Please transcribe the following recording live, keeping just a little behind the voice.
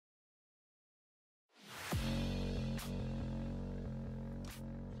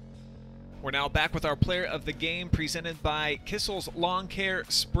We're now back with our player of the game, presented by Kissel's Lawncare,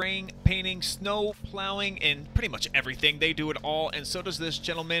 spraying, painting, snow plowing, and pretty much everything. They do it all, and so does this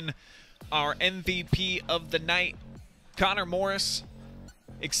gentleman, our MVP of the night, Connor Morse.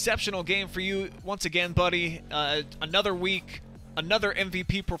 Exceptional game for you once again, buddy. Another week, another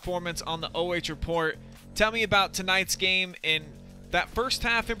MVP performance on the OH Report. Tell me about tonight's game and that first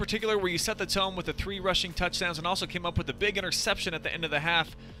half in particular, where you set the tone with the 3 rushing touchdowns and also came up with a big interception at the end of the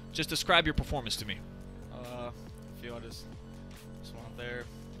half. Just describe your performance to me. I feel I just went out there,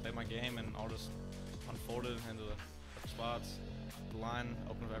 played my game, and all just unfolded into the spots. The line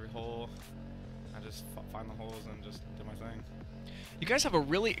opened up every hole. I just find the holes and just do my thing. You guys have a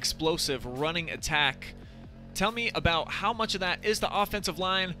really explosive running attack. Tell me about how much of that is the offensive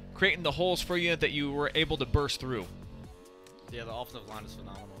line creating the holes for you that you were able to burst through. Yeah, the offensive line is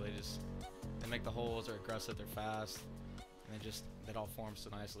phenomenal. They make the holes, they're aggressive, they're fast, and it all forms so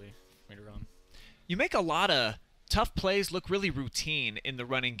nicely for me to run. You make a lot of tough plays look really routine in the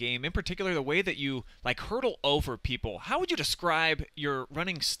running game, in particular the way that you hurdle over people. How would you describe your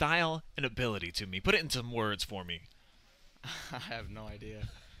running style and ability to me? Put it in some words for me. I have no idea.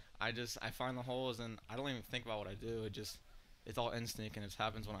 I find the holes and I don't even think about what I do. It's all instinct and it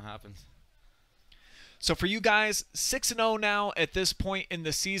happens when it happens. So for you guys, 6-0 now at this point in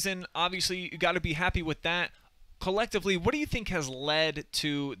the season. Obviously, you got to be happy with that. Collectively, what do you think has led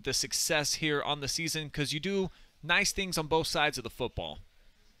to the success here on the season? Because you do nice things on both sides of the football.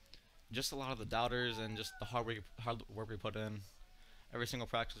 Just a lot of the doubters and just the hard work we put in. Every single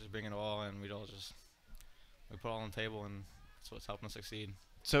practice we bring it all, and we put it all on the table, and that's what's helping us succeed.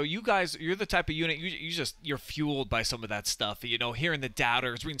 So you guys, you're the type of unit, you're fueled by some of that stuff. You know, hearing the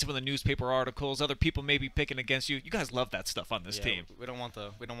doubters, reading some of the newspaper articles, other people maybe picking against you. You guys love that stuff on this team. We don't want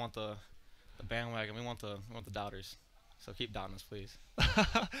the bandwagon. We want the doubters. So keep doubting us, please.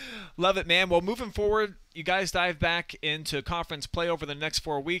 Love it, man. Well, moving forward, you guys dive back into conference play over the next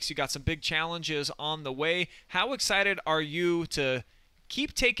 4 weeks. You got some big challenges on the way. How excited are you to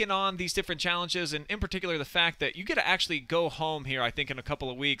keep taking on these different challenges, and in particular the fact that you get to actually go home here, I think, in a couple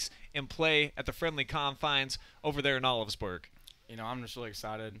of weeks and play at the friendly confines over there in Olivesburg? You know, I'm just really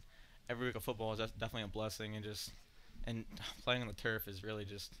excited. Every week of football is definitely a blessing, and playing on the turf is really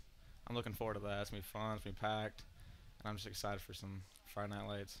I'm looking forward to that. It's going to be fun. It's going to be packed, and I'm just excited for some Friday night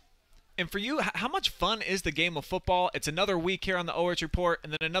lights. And for you, how much fun is the game of football? It's another week here on the OH Report,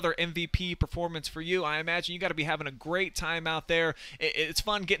 and then another MVP performance for you. I imagine you got to be having a great time out there. It's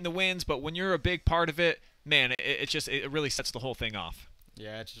fun getting the wins, but when you're a big part of it, man, it really sets the whole thing off.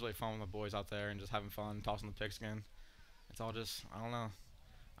 Yeah, it's just really fun with the boys out there and just having fun, tossing the pigskin. It's all I don't know.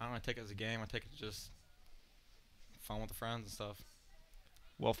 I don't take it as a game. I take it just fun with the friends and stuff.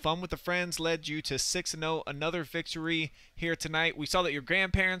 Well, fun with the friends led you to 6-0, another victory here tonight. We saw that your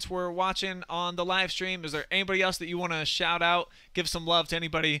grandparents were watching on the live stream. Is there anybody else that you want to shout out, give some love to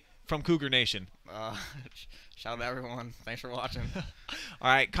anybody from Cougar Nation? Shout out to everyone. Thanks for watching.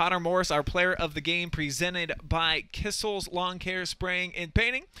 All right, Connor Morse, our player of the game, presented by Kissel's Lawncare, Spraying and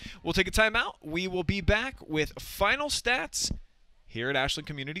Painting. We'll take a timeout. We will be back with final stats here at Ashland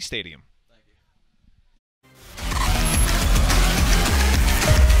Community Stadium.